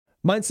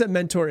Mindset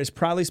Mentor is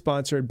proudly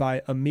sponsored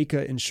by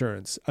Amica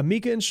Insurance.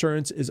 Amica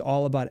Insurance is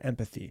all about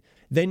empathy.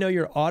 They know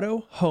your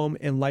auto, home,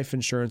 and life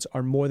insurance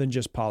are more than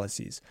just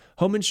policies.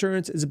 Home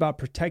insurance is about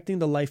protecting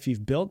the life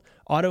you've built.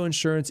 Auto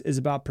insurance is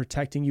about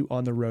protecting you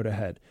on the road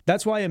ahead.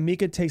 That's why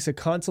Amica takes a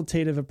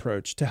consultative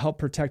approach to help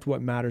protect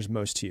what matters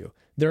most to you.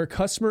 They're a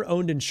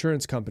customer-owned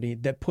insurance company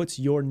that puts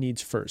your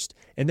needs first,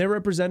 and their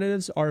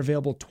representatives are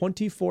available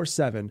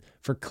 24/7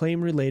 for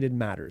claim-related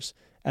matters.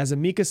 As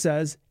Amica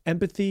says,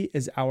 empathy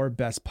is our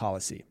best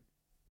policy.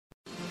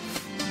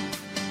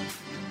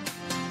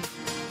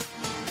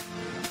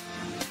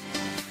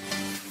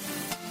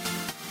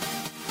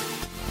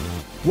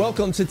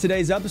 Welcome to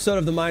today's episode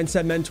of the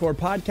Mindset Mentor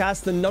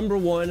Podcast, the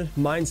 #1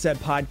 mindset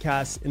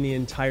podcast in the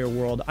entire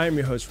world. I am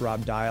your host,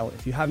 Rob Dial.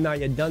 If you have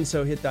not yet done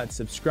so, hit that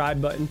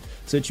subscribe button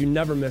so that you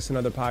never miss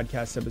another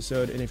podcast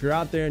episode. And if you're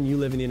out there and you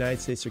live in the United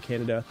States or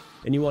Canada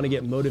and you want to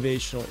get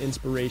motivational,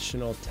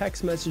 inspirational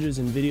text messages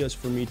and videos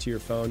from me to your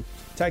phone,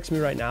 text me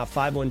right now,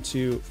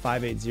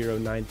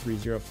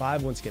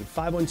 512-580-9305. Once again,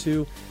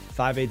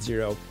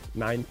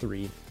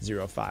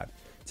 512-580-9305.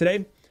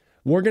 Today,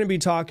 we're going to be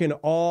talking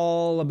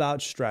all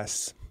about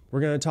stress.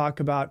 We're going to talk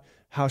about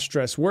how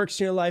stress works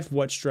in your life,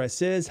 what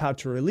stress is, how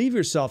to relieve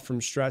yourself from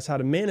stress, how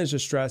to manage the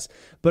stress,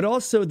 but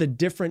also the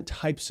different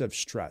types of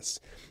stress.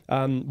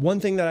 One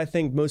thing that I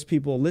think most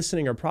people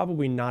listening are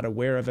probably not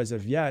aware of as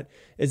of yet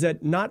is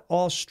that not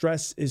all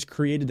stress is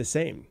created the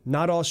same.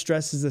 Not all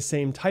stress is the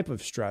same type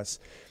of stress.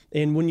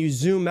 And when you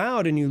zoom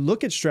out and you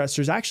look at stress,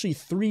 there's actually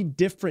 3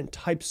 different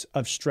types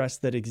of stress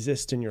that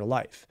exist in your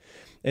life.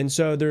 And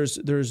so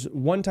there's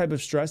one type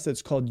of stress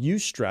that's called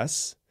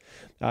eustress,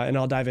 and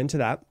I'll dive into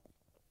that.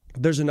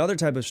 There's another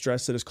type of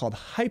stress that is called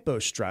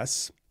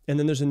hypostress, and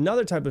then there's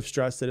another type of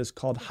stress that is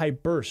called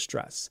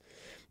hyperstress.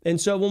 And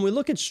so when we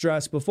look at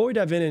stress, before we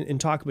dive in and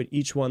talk about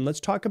each one, let's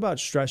talk about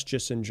stress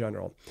just in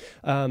general.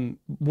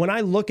 When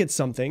I look at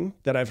something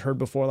that I've heard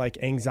before, like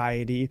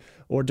anxiety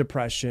or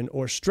depression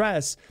or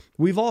stress,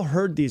 we've all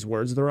heard these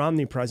words. They're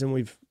omnipresent.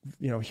 We've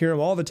hear them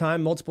all the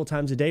time, multiple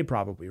times a day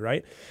probably,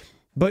 right?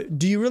 But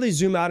do you really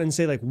zoom out and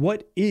say, like,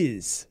 what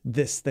is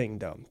this thing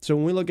though? So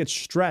when we look at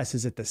stress,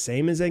 is it the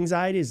same as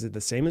anxiety? Is it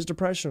the same as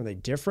depression? Are they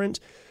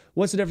different?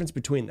 What's the difference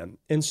between them?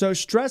 And so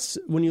stress,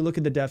 when you look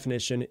at the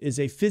definition, is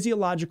a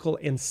physiological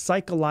and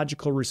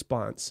psychological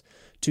response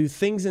to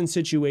things and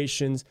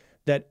situations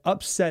that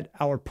upset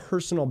our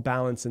personal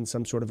balance in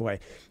some sort of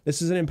way.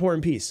 This is an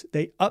important piece.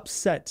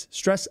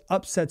 Stress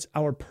upsets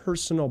our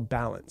personal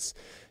balance.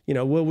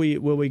 Will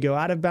we go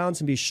out of balance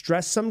and be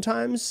stressed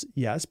sometimes?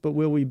 Yes, but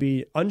will we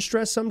be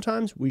unstressed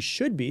sometimes? We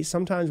should be.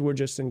 Sometimes we're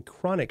just in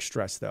chronic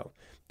stress though.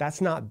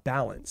 That's not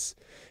balance.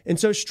 And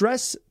so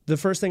stress, the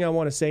first thing I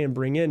want to say and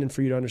bring in and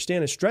for you to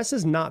understand is stress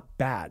is not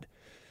bad.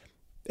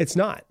 It's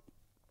not.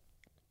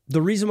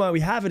 The reason why we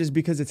have it is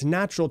because it's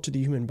natural to the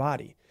human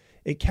body.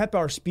 It kept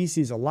our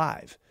species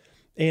alive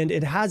and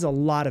it has a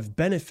lot of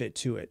benefit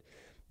to it.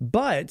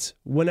 But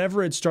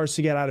whenever it starts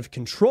to get out of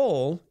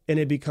control and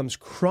it becomes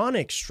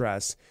chronic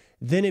stress,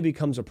 then it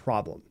becomes a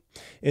problem.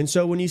 And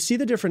so when you see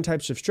the different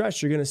types of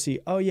stress, you're going to see,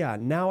 oh yeah,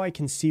 now I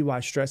can see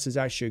why stress is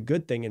actually a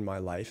good thing in my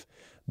life.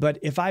 But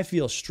if I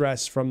feel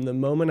stress from the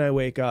moment I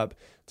wake up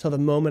till the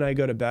moment I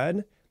go to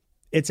bed,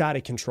 it's out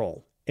of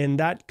control. And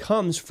that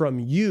comes from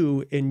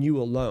you and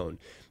you alone.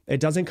 It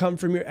doesn't come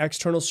from your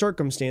external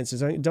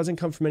circumstances. It doesn't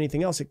come from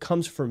anything else. It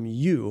comes from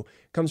you.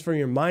 It comes from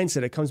your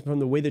mindset. It comes from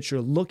the way that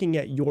you're looking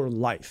at your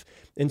life.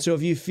 And so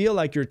if you feel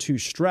like you're too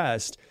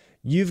stressed,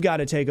 you've got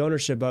to take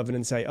ownership of it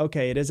and say,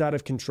 okay, it is out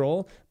of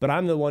control, but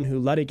I'm the one who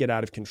let it get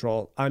out of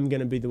control. I'm going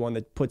to be the one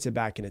that puts it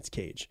back in its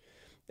cage.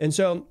 And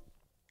so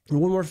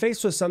when we're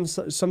faced with some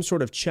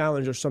sort of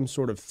challenge or some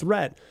sort of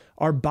threat,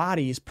 our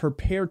bodies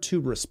prepare to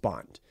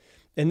respond.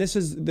 And this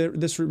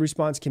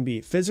response can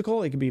be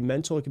physical, it can be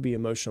mental, it can be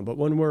emotional. But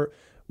when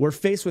we're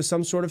faced with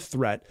some sort of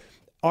threat,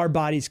 our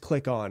bodies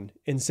click on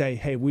and say,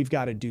 hey, we've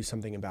got to do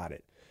something about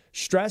it.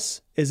 Stress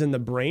is in the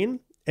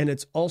brain and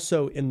it's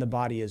also in the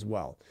body as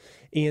well.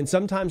 And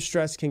sometimes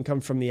stress can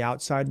come from the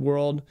outside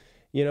world.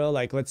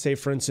 Like let's say,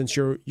 for instance,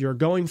 you're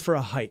going for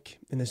a hike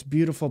in this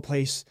beautiful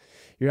place.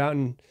 You're out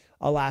in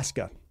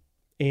Alaska.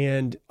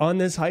 And on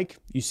this hike,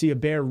 you see a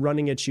bear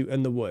running at you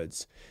in the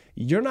woods.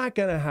 You're not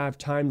going to have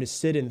time to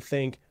sit and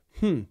think,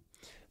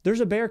 there's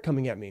a bear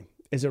coming at me.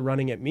 Is it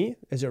running at me?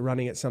 Is it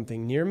running at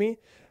something near me?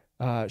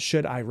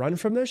 Should I run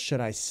from this?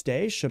 Should I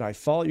stay? Should I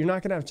fall? You're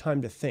not going to have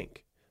time to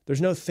think. There's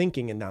no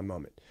thinking in that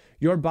moment.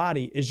 Your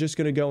body is just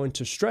going to go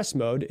into stress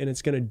mode and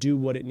it's going to do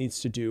what it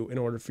needs to do in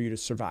order for you to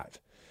survive,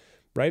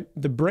 right?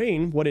 The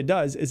brain, what it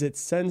does is it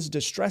sends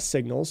distress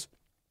signals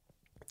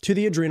to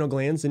the adrenal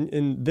glands.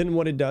 And then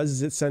what it does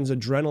is it sends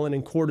adrenaline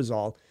and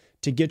cortisol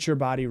to get your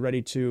body ready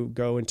to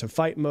go into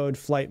fight mode,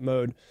 flight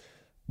mode,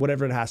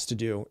 whatever it has to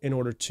do in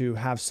order to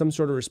have some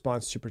sort of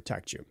response to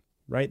protect you,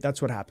 right?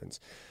 That's what happens.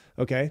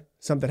 Okay,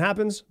 something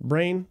happens,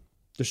 brain,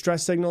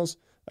 distress signals,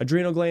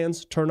 adrenal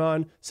glands turn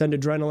on, send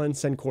adrenaline,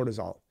 send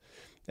cortisol.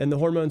 And the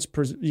hormones,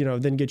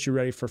 then get you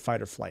ready for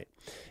fight or flight.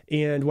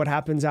 And what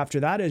happens after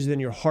that is then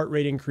your heart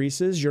rate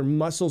increases, your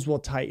muscles will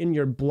tighten,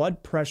 your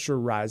blood pressure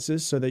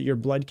rises so that your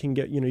blood can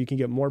get, you can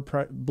get more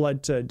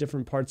blood to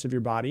different parts of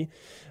your body.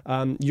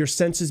 Your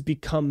senses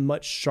become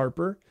much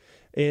sharper,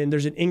 and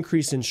there's an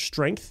increase in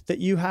strength that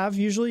you have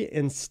usually,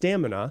 and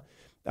stamina.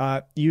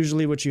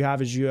 Usually what you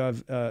have is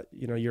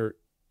you're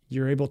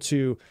able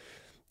to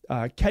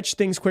catch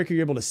things quicker,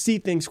 you're able to see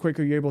things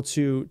quicker, you're able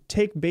to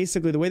take,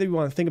 basically the way that we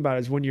want to think about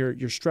it is when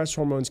your stress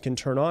hormones can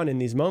turn on in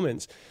these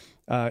moments,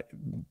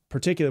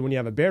 particularly when you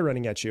have a bear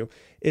running at you,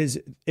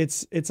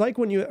 it's like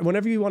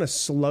whenever you want to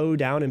slow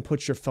down and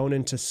put your phone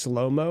into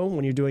slow-mo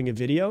when you're doing a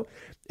video,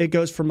 it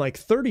goes from like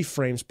 30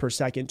 frames per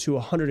second to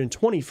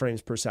 120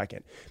 frames per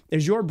second,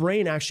 as your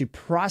brain actually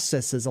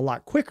processes a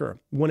lot quicker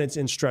when it's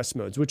in stress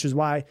modes, which is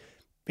why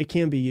it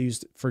can be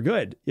used for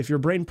good. If your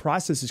brain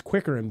processes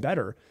quicker and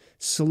better,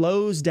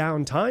 slows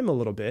down time a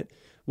little bit,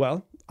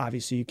 well,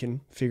 obviously you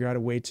can figure out a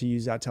way to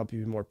use that to help you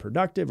be more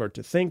productive or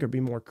to think or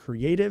be more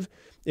creative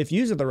if you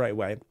use it the right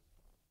way.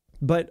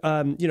 But,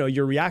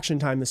 your reaction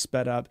time is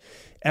sped up.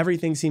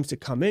 Everything seems to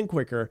come in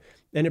quicker,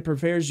 and it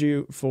prepares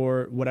you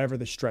for whatever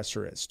the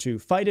stressor is, to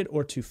fight it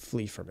or to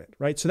flee from it,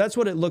 right? So that's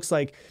what it looks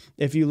like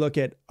if you look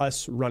at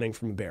us running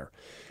from a bear.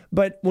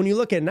 But when you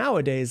look at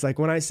nowadays, like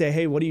when I say,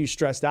 hey, what are you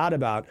stressed out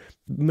about?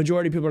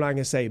 Majority of people are not going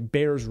to say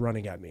bears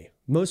running at me.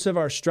 Most of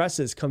our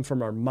stresses come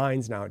from our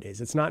minds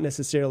nowadays. It's not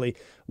necessarily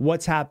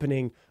what's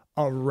happening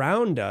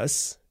around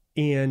us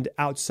and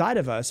outside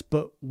of us,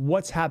 but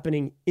what's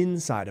happening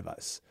inside of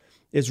us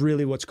is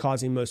really what's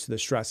causing most of the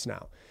stress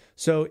now.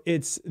 So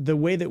it's the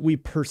way that we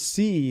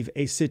perceive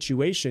a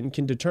situation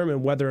can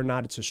determine whether or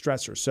not it's a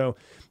stressor. So,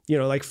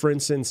 like for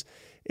instance,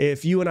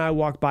 if you and I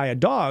walk by a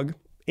dog,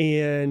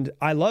 and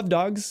I love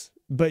dogs,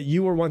 but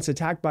you were once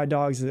attacked by a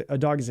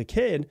dog as a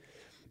kid,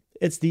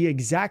 it's the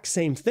exact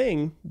same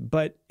thing,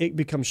 but it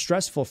becomes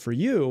stressful for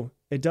you.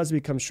 It does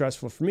become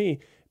stressful for me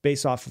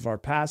based off of our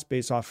past,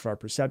 based off of our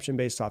perception,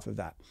 based off of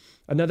that.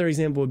 Another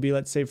example would be,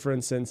 let's say, for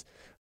instance,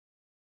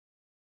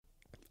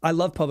 I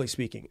love public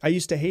speaking. I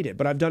used to hate it,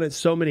 but I've done it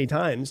so many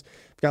times.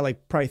 I've got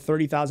like probably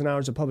 30,000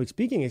 hours of public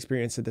speaking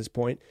experience at this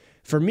point.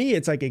 For me,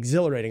 it's like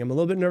exhilarating. I'm a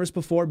little bit nervous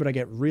before, but I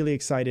get really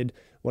excited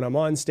when I'm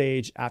on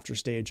stage, after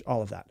stage,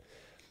 all of that.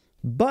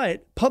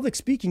 But public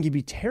speaking can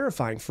be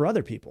terrifying for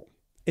other people.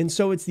 And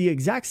so it's the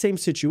exact same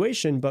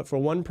situation, but for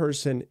one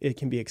person, it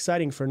can be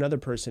exciting. For another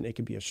person, it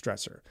can be a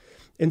stressor.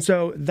 And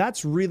so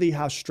that's really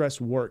how stress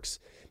works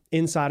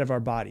inside of our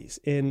bodies.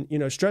 And,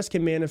 stress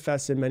can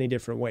manifest in many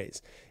different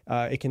ways.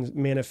 It can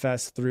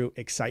manifest through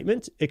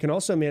excitement. It can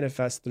also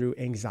manifest through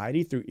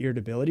anxiety, through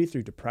irritability,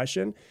 through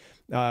depression.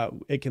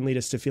 It can lead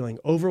us to feeling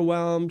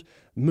overwhelmed,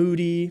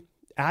 moody,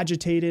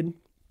 agitated,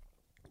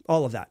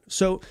 all of that.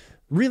 So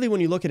really,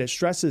 when you look at it,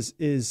 stress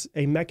is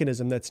a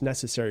mechanism that's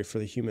necessary for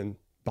the human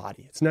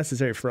body. It's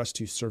necessary for us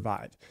to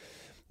survive.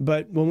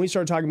 But when we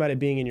start talking about it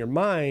being in your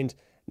mind,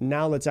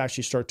 now let's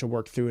actually start to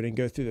work through it and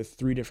go through the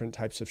 3 different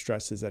types of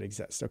stresses that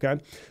exist, okay?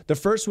 The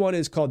first one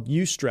is called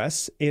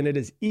eustress, and it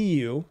is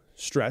EU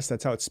stress.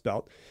 That's how it's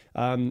spelled.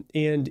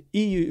 And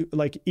EU,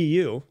 like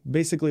EU,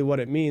 basically what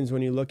it means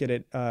when you look at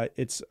it,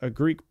 it's a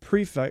Greek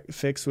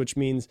prefix, which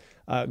means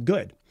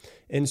good.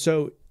 And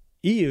so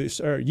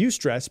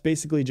eustress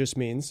basically just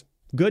means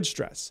good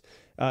stress.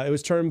 It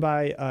was termed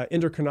by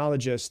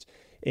endocrinologist,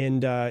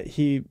 and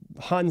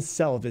Hans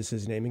Selve is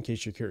his name, in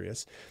case you're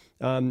curious.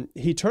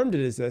 He termed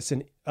it as this,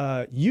 and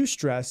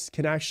eustress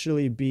can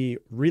actually be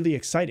really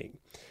exciting.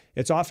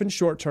 It's often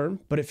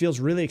short-term, but it feels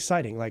really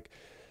exciting. Like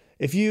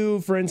if you,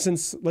 for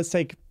instance, let's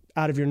take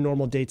out of your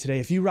normal day today,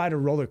 if you ride a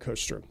roller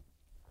coaster,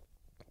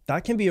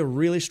 that can be a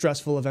really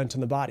stressful event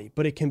in the body,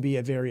 but it can be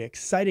a very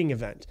exciting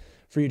event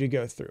for you to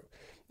go through.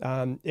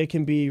 It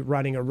can be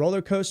riding a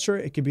roller coaster.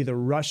 It could be the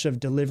rush of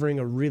delivering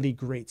a really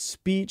great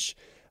speech.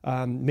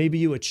 Maybe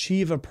you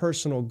achieve a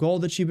personal goal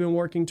that you've been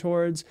working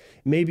towards.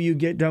 Maybe you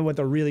get done with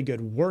a really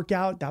good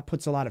workout. That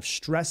puts a lot of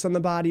stress on the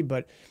body,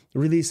 but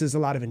releases a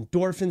lot of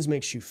endorphins,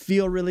 makes you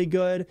feel really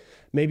good.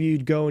 Maybe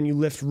you'd go and you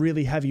lift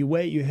really heavy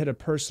weight. You hit a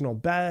personal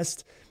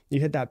best. You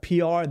hit that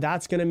PR.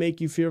 That's going to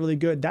make you feel really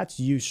good. That's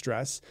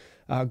eustress.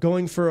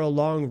 Going for a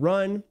long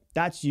run.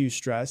 That's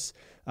eustress.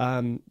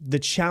 The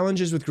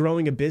challenges with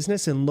growing a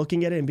business and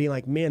looking at it and being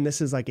like, man, this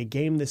is like a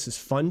game. This is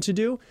fun to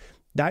do.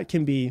 That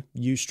can be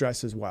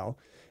eustress as well.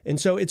 And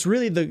so it's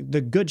really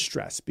the good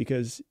stress,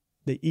 because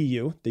the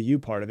EU, the U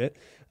part of it,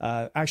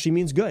 actually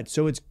means good.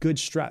 So it's good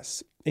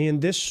stress.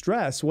 And this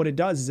stress, what it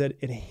does is it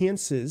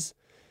enhances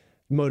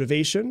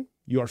motivation,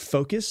 your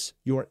focus,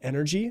 your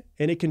energy,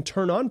 and it can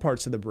turn on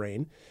parts of the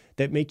brain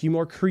that make you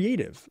more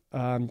creative,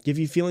 give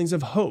you feelings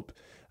of hope,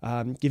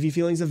 give you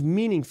feelings of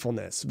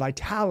meaningfulness,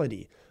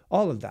 vitality,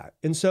 all of that.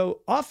 And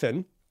so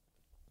often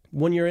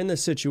when you're in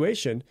this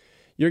situation,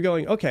 you're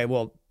going, okay,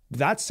 well,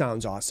 that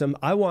sounds awesome.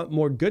 I want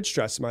more good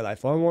stress in my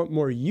life. I want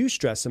more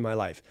eustress in my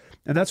life.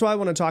 And that's why I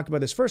want to talk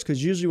about this first,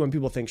 because usually when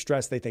people think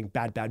stress, they think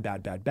bad, bad,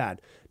 bad, bad,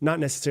 bad.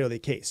 Not necessarily the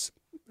case.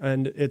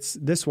 And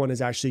this one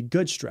is actually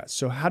good stress.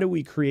 So how do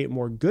we create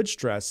more good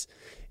stress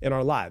in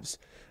our lives?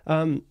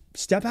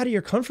 Step out of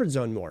your comfort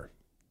zone more.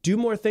 Do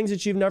more things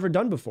that you've never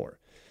done before.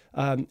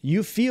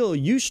 You feel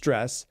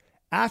eustress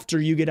after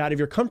you get out of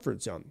your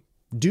comfort zone.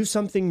 Do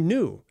something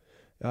new.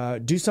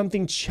 Do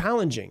something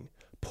challenging.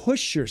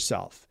 Push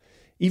yourself.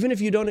 Even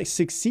if you don't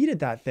succeed at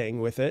that thing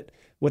with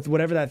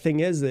whatever that thing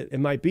is that it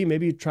might be,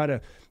 maybe you try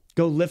to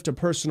go lift a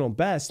personal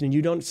best and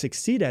you don't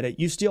succeed at it,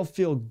 you still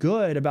feel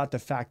good about the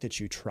fact that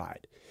you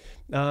tried.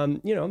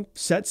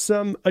 Set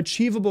some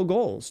achievable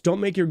goals. Don't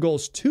make your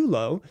goals too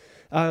low.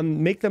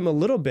 Make them a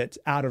little bit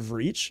out of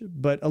reach,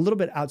 but a little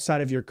bit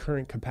outside of your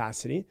current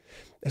capacity,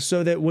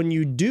 so that when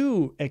you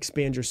do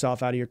expand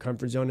yourself out of your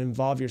comfort zone,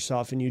 involve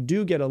yourself, and you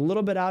do get a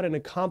little bit out and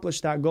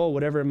accomplish that goal,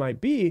 whatever it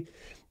might be,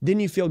 then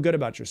you feel good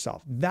about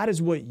yourself. That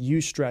is what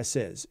eustress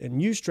is.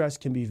 And eustress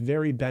can be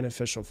very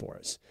beneficial for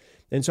us.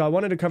 And so I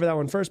wanted to cover that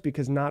one first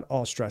because not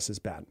all stress is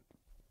bad.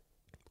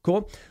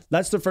 Cool.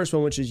 That's the first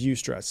one, which is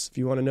eustress. If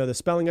you want to know the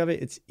spelling of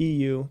it, it's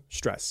EU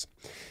stress.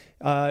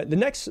 The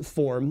next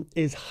form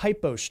is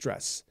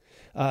hypostress.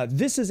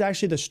 This is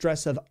actually the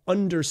stress of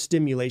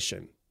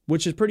understimulation,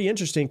 which is pretty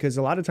interesting because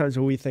a lot of times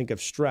when we think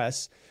of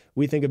stress,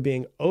 we think of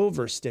being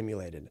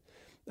overstimulated.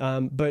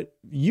 But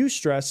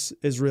eustress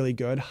is really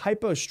good.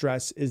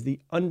 Hypostress is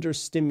the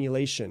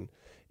understimulation.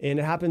 And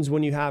it happens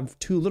when you have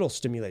too little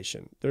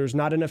stimulation. There's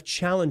not enough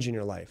challenge in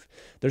your life.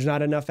 There's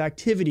not enough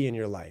activity in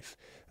your life.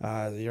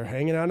 You're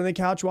hanging out on the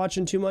couch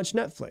watching too much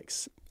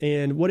Netflix.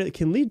 And what it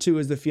can lead to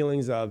is the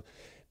feelings of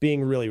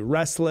being really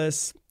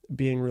restless,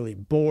 being really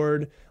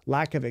bored,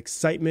 lack of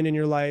excitement in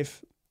your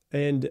life.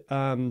 And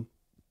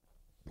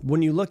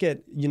when you look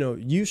at,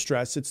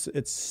 eustress,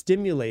 it's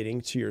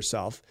stimulating to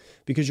yourself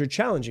because you're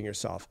challenging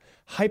yourself.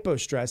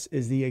 Hypostress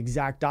is the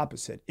exact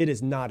opposite. It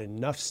is not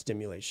enough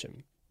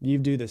stimulation. You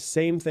do the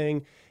same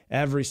thing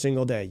every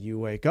single day. You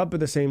wake up at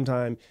the same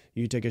time,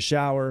 you take a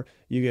shower,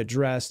 you get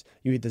dressed,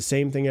 you eat the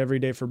same thing every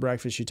day for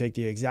breakfast, you take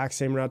the exact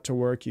same route to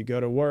work, you go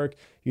to work,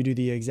 you do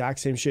the exact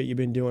same shit you've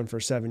been doing for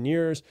 7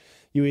 years,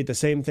 you eat the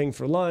same thing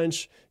for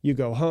lunch, you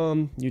go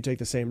home, you take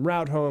the same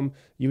route home,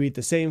 you eat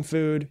the same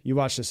food, you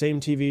watch the same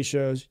TV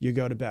shows, you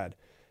go to bed.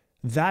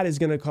 That is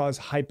going to cause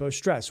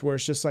hypostress, where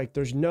it's just like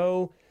there's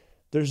no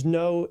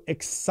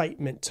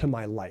excitement to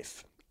my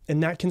life.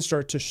 And that can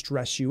start to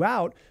stress you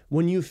out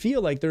when you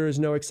feel like there is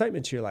no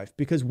excitement to your life,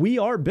 because we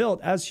are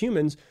built as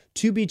humans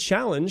to be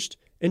challenged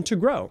and to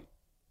grow,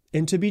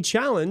 and to be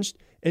challenged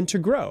and to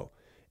grow.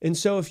 And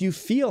so if you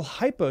feel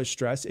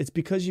hypostress, it's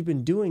because you've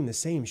been doing the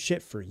same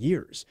shit for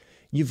years.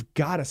 You've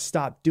got to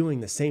stop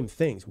doing the same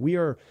things. We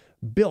are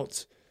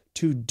built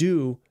to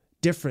do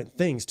different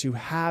things, to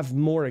have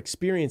more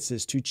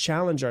experiences, to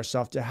challenge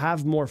ourselves, to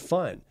have more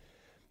fun.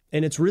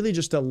 And it's really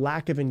just a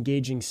lack of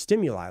engaging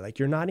stimuli. Like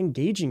you're not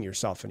engaging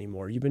yourself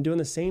anymore. You've been doing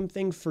the same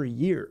thing for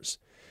years.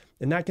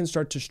 And that can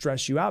start to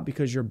stress you out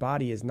because your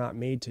body is not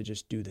made to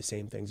just do the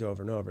same things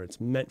over and over.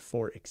 It's meant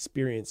for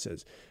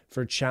experiences,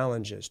 for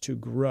challenges, to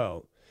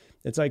grow.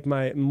 It's like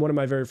one of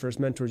my very first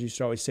mentors used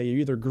to always say, you're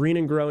either green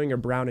and growing or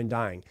brown and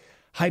dying.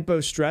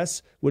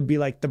 Hypostress would be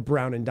like the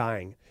brown and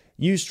dying.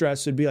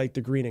 Eustress would be like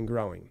the green and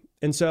growing.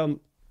 And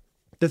so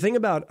the thing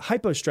about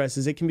hypostress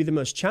is it can be the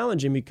most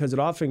challenging because it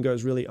often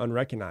goes really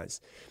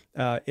unrecognized.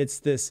 It's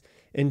this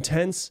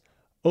intense,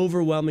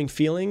 overwhelming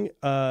feeling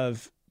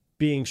of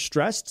being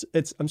stressed.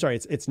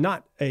 It's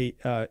not a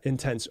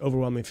intense,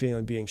 overwhelming feeling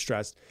of being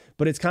stressed,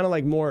 but it's kind of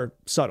like more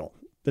subtle.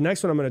 The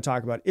next one I'm going to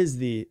talk about is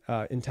the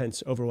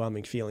intense,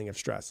 overwhelming feeling of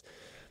stress,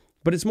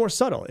 but it's more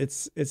subtle.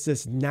 It's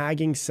this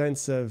nagging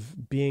sense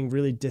of being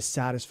really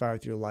dissatisfied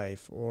with your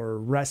life, or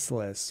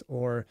restless,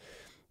 or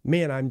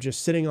man, I'm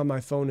just sitting on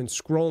my phone and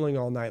scrolling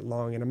all night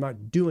long and I'm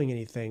not doing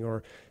anything,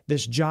 or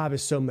this job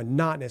is so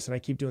monotonous and I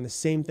keep doing the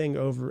same thing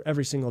over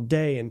every single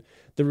day, and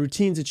the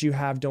routines that you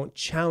have don't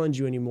challenge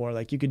you anymore.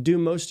 Like you could do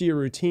most of your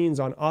routines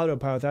on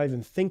autopilot without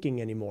even thinking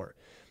anymore.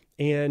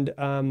 And,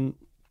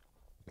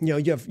 you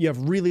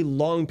have really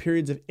long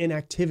periods of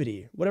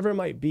inactivity, whatever it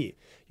might be.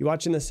 You're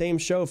watching the same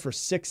show for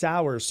 6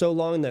 hours, so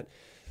long that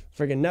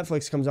friggin'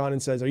 Netflix comes on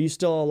and says, "Are you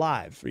still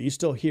alive? Are you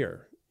still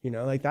here?"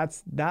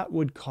 That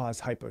would cause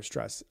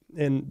hypostress.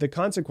 And the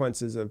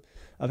consequences of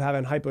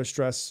having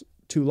hypostress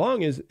too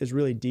long is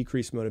really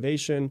decreased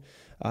motivation,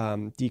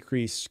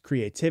 decreased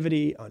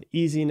creativity,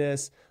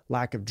 uneasiness,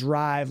 lack of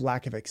drive,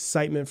 lack of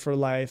excitement for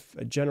life,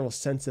 a general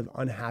sense of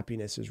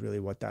unhappiness is really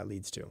what that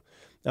leads to.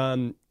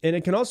 And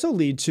it can also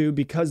lead to,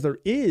 because there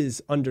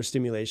is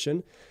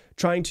understimulation,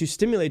 trying to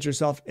stimulate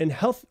yourself in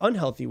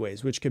unhealthy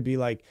ways, which could be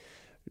like,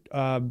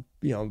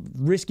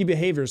 risky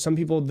behaviors. Some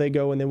people, they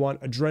go and they want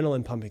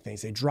adrenaline pumping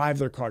things. They drive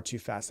their car too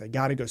fast. They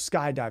got to go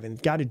skydiving.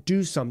 They've got to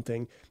do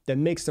something that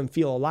makes them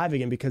feel alive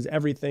again, because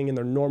everything in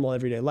their normal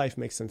everyday life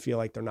makes them feel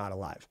like they're not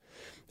alive.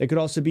 It could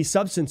also be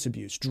substance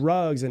abuse,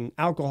 drugs and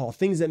alcohol,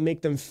 things that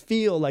make them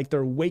feel like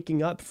they're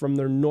waking up from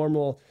their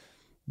normal,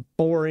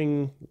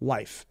 boring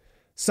life.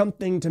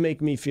 Something to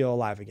make me feel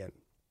alive again.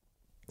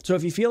 So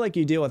if you feel like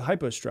you deal with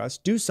hypostress,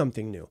 do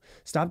something new.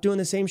 Stop doing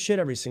the same shit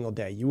every single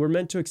day. You were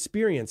meant to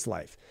experience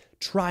life,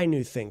 try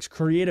new things,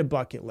 create a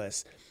bucket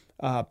list,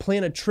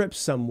 Plan a trip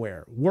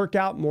somewhere, work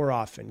out more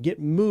often, get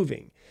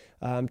moving,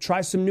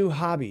 try some new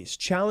hobbies,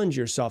 challenge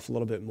yourself a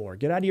little bit more,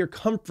 get out of your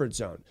comfort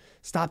zone.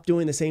 Stop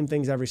doing the same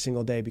things every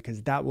single day,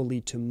 because that will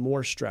lead to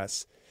more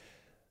stress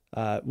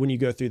when you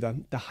go through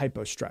the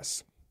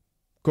hypostress.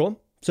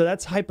 Cool? So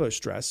that's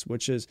hypostress,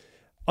 which is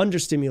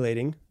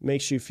understimulating,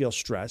 makes you feel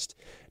stressed.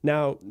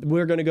 Now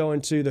we're going to go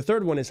into the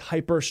third one, is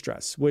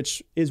hyperstress,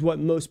 which is what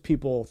most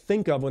people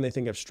think of when they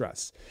think of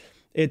stress.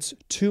 It's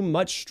too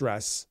much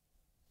stress,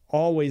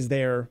 always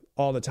there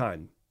all the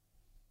time.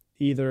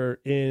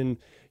 Either in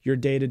your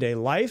day-to-day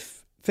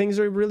life, things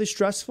are really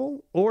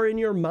stressful, or in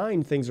your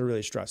mind, things are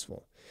really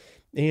stressful.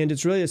 And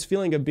it's really this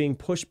feeling of being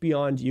pushed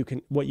beyond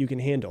what you can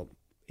handle,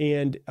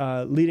 and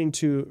leading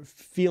to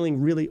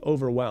feeling really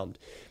overwhelmed.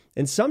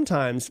 And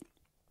sometimes,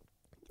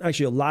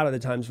 actually a lot of the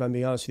times, if I'm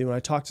being honest with you, when I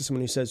talk to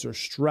someone who says they're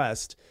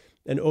stressed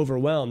and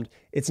overwhelmed,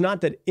 it's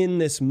not that in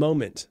this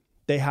moment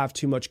they have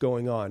too much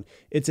going on.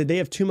 It's that they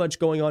have too much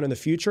going on in the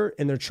future,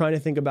 and they're trying to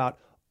think about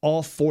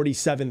all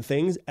 47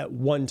 things at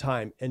one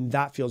time. And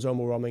that feels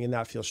overwhelming, and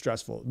that feels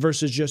stressful,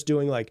 versus just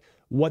doing like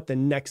what the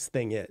next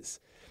thing is.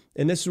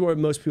 And this is what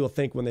most people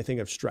think when they think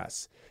of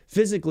stress.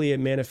 Physically, it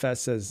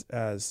manifests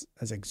as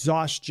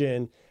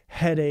exhaustion,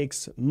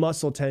 headaches,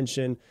 muscle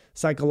tension.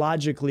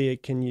 Psychologically,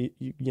 it can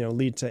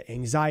lead to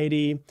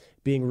anxiety,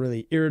 being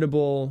really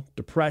irritable,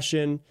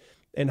 depression.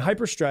 And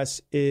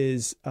hyperstress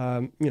is,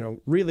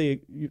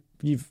 really,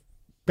 you've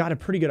got a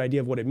pretty good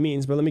idea of what it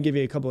means. But let me give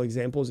you a couple of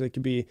examples. It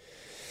could be,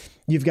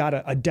 you've got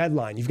a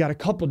deadline. You've got a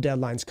couple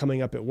deadlines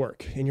coming up at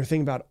work, and you're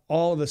thinking about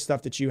all of the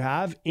stuff that you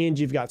have, and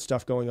you've got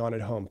stuff going on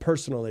at home,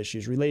 personal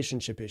issues,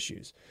 relationship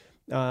issues.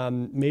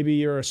 Maybe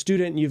you're a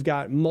student and you've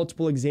got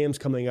multiple exams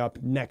coming up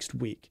next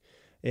week,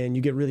 and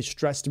you get really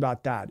stressed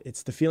about that.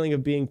 It's the feeling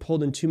of being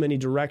pulled in too many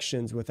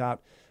directions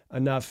without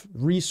enough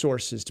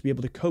resources to be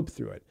able to cope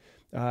through it.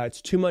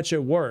 It's too much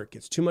at work.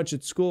 It's too much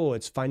at school.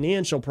 It's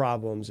financial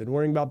problems and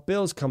worrying about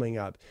bills coming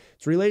up.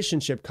 It's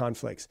relationship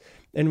conflicts.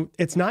 And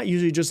it's not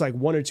usually just like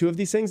one or two of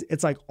these things.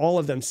 It's like all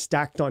of them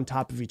stacked on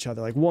top of each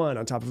other, like one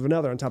on top of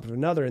another, on top of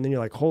another. And then you're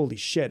like, holy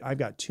shit, I've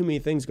got too many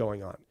things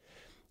going on,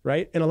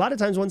 right? And a lot of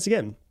times, once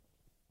again,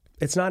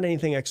 it's not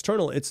anything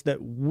external. It's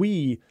that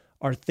we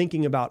are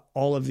thinking about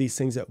all of these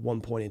things at one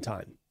point in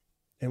time.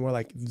 And we're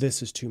like,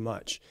 this is too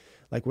much.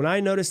 Like when I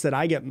noticed that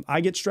I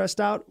get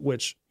stressed out,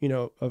 which,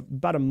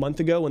 about a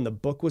month ago when the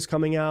book was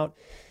coming out,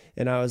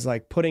 and I was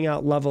like putting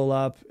out Level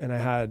Up, and I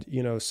had,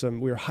 we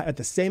were at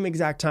the same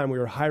exact time, we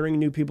were hiring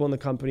new people in the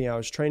company. I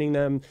was training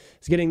them,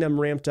 getting them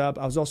ramped up.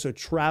 I was also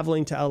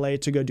traveling to LA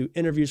to go do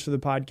interviews for the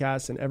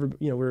podcast, and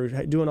we were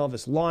doing all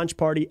this launch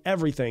party,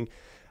 everything.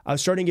 I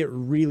was starting to get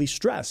really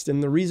stressed.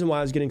 And the reason why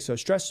I was getting so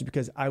stressed is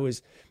because I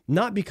was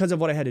not because of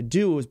what I had to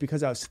do, it was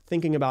because I was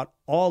thinking about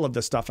all of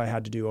the stuff I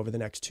had to do over the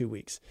next 2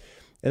 weeks.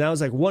 And that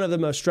was like one of the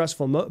most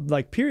stressful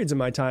periods in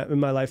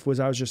my life was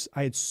I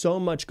had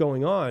so much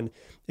going on,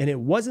 and it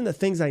wasn't the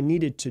things I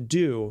needed to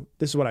do.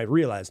 This is what I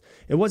realized.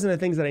 It wasn't the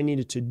things that I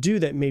needed to do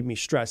that made me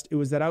stressed. It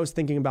was that I was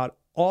thinking about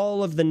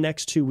all of the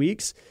next 2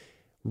 weeks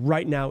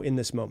right now in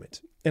this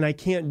moment. And I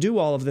can't do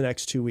all of the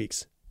next 2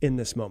 weeks in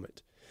this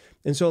moment.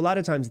 And so a lot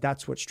of times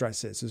that's what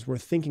stress is we're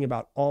thinking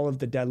about all of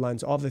the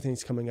deadlines, all of the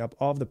things coming up,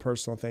 all of the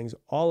personal things,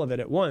 all of it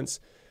at once,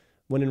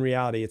 when in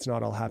reality, it's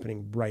not all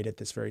happening right at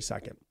this very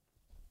second.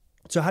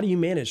 So how do you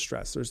manage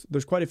stress?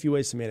 There's quite a few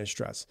ways to manage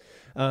stress.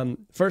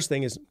 First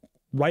thing is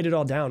write it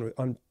all down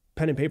on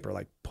pen and paper.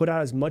 Like put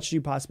out as much as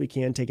you possibly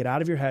can, take it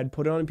out of your head,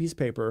 put it on a piece of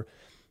paper,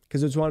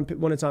 because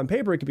when it's on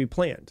paper, it can be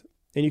planned.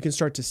 And you can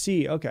start to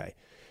see, okay,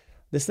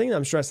 this thing that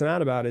I'm stressing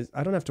out about is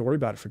I don't have to worry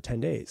about it for 10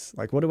 days.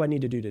 Like, what do I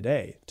need to do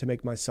today to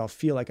make myself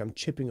feel like I'm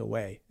chipping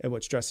away at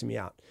what's stressing me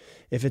out?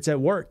 If it's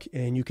at work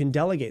and you can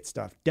delegate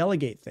stuff,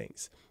 delegate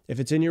things. If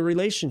it's in your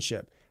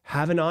relationship,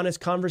 have an honest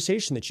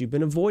conversation that you've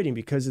been avoiding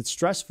because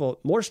it's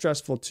more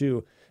stressful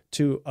to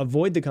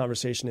avoid the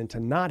conversation and to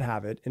not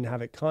have it and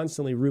have it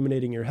constantly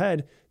ruminating in your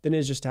head than it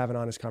is just to have an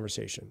honest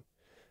conversation.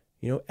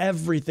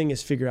 Everything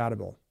is figure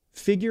outable.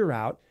 Figure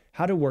out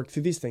how to work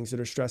through these things that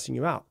are stressing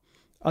you out.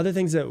 Other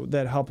things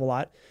that help a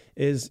lot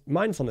is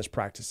mindfulness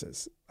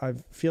practices. I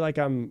feel like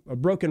I'm a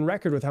broken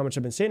record with how much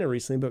I've been saying it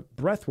recently, but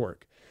breath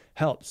work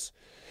helps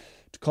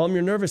to calm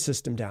your nervous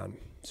system down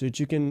so that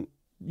you can,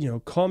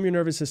 calm your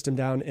nervous system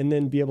down and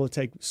then be able to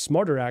take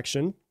smarter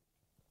action,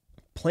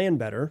 plan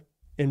better,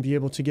 and be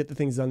able to get the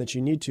things done that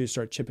you need to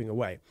start chipping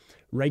away.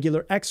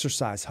 Regular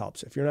exercise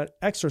helps. If you're not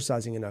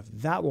exercising enough,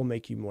 that will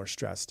make you more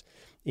stressed.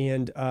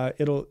 And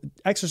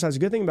exercise, a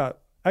good thing about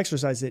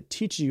exercise, it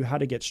teaches you how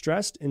to get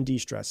stressed and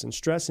de-stress and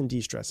stress and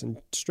de-stress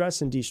and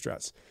stress and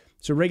de-stress.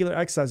 So regular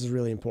exercise is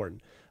really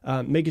important.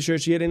 Making sure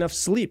that you get enough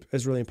sleep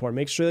is really important.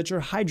 Make sure that you're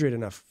hydrated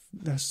enough.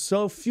 There's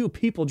so few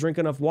people drink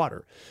enough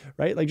water,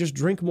 right? Like just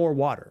drink more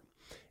water.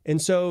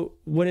 And so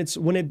when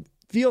it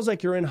feels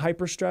like you're in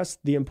hyper stress,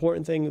 the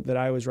important thing that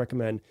I always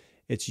recommend,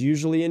 it's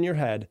usually in your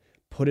head,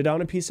 put it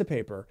on a piece of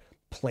paper,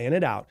 plan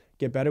it out,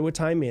 get better with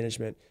time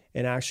management,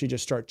 and actually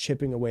just start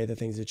chipping away the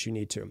things that you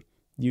need to.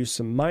 Use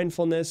some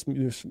mindfulness,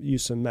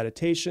 use some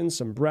meditation,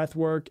 some breath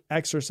work,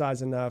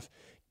 exercise enough,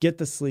 get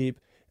the sleep,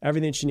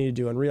 everything that you need to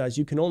do, and realize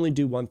you can only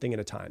do one thing at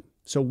a time.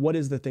 So what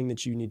is the thing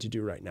that you need to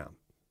do right now?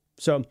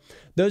 So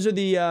those are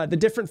the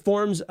different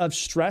forms of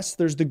stress.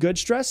 There's the good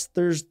stress.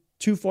 There's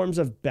two forms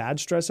of bad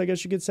stress, I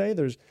guess you could say.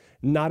 There's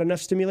not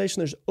enough stimulation.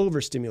 There's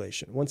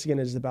overstimulation. Once again,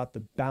 it is about the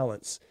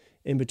balance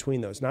in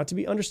between those. Not to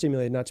be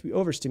understimulated, not to be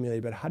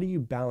overstimulated, but how do you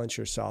balance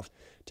yourself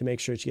to make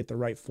sure that you get the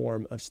right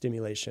form of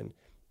stimulation?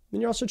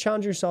 And you're also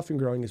challenging yourself and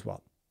growing as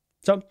well.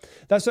 So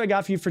that's what I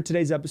got for you for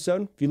today's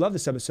episode. If you love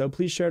this episode,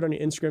 please share it on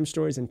your Instagram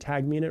stories and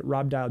tag me in it,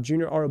 Rob Dial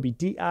Jr.,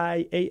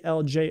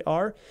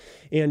 ROBDIALJR.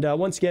 And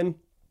once again,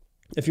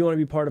 if you want to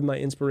be part of my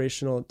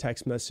inspirational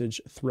text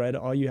message thread,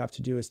 all you have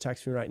to do is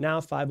text me right now,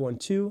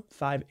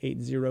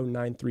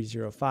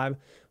 512-580-9305.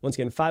 Once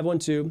again,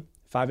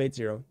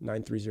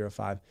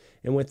 512-580-9305.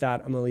 And with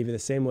that, I'm going to leave you the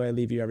same way I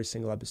leave you every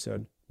single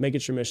episode. Make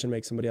it your mission,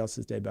 make somebody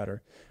else's day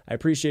better. I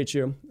appreciate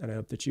you, and I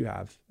hope that you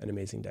have an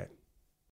amazing day.